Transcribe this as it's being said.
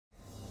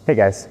Hey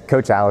guys,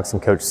 Coach Alex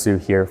and Coach Sue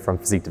here from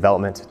Physique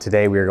Development.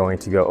 Today we are going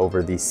to go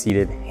over the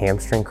seated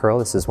hamstring curl.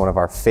 This is one of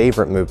our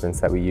favorite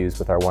movements that we use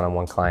with our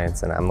one-on-one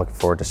clients, and I'm looking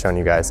forward to showing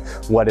you guys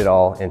what it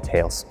all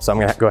entails. So I'm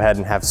gonna go ahead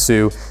and have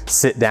Sue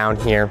sit down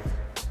here.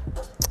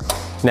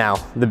 Now,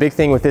 the big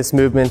thing with this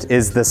movement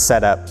is the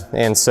setup.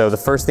 And so the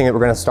first thing that we're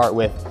gonna start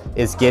with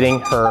is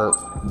getting her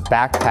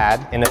back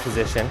pad in a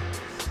position.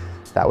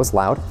 That was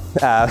loud.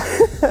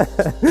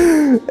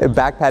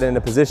 Back pad in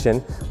a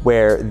position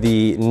where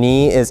the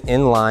knee is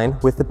in line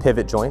with the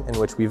pivot joint, in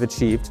which we've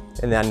achieved.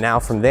 And then now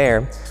from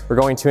there, we're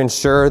going to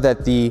ensure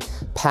that the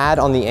pad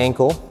on the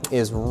ankle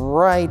is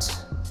right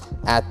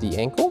at the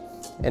ankle.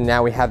 And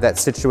now we have that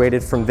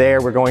situated. From there,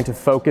 we're going to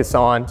focus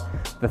on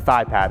the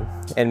thigh pad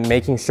and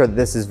making sure that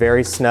this is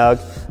very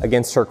snug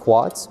against her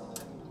quads.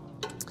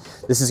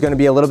 This is going to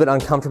be a little bit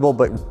uncomfortable,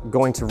 but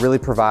going to really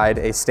provide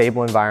a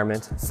stable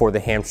environment for the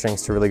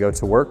hamstrings to really go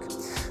to work.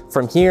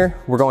 From here,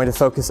 we're going to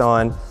focus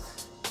on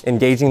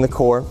engaging the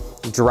core,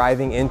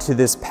 driving into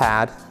this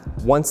pad.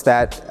 Once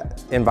that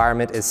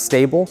environment is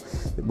stable,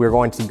 we're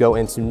going to go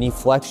into knee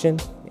flexion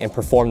and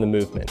perform the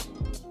movement.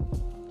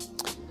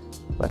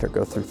 Let her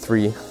go through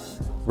 3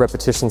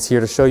 repetitions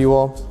here to show you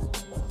all.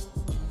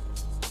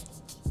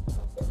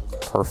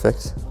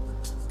 Perfect.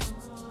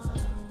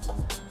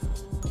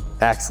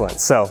 Excellent.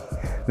 So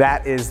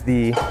that is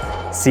the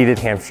seated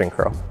hamstring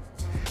curl.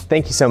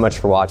 Thank you so much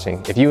for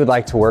watching. If you would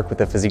like to work with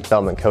a Physique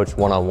Development Coach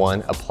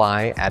one-on-one,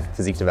 apply at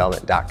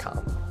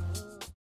physiquedevelopment.com.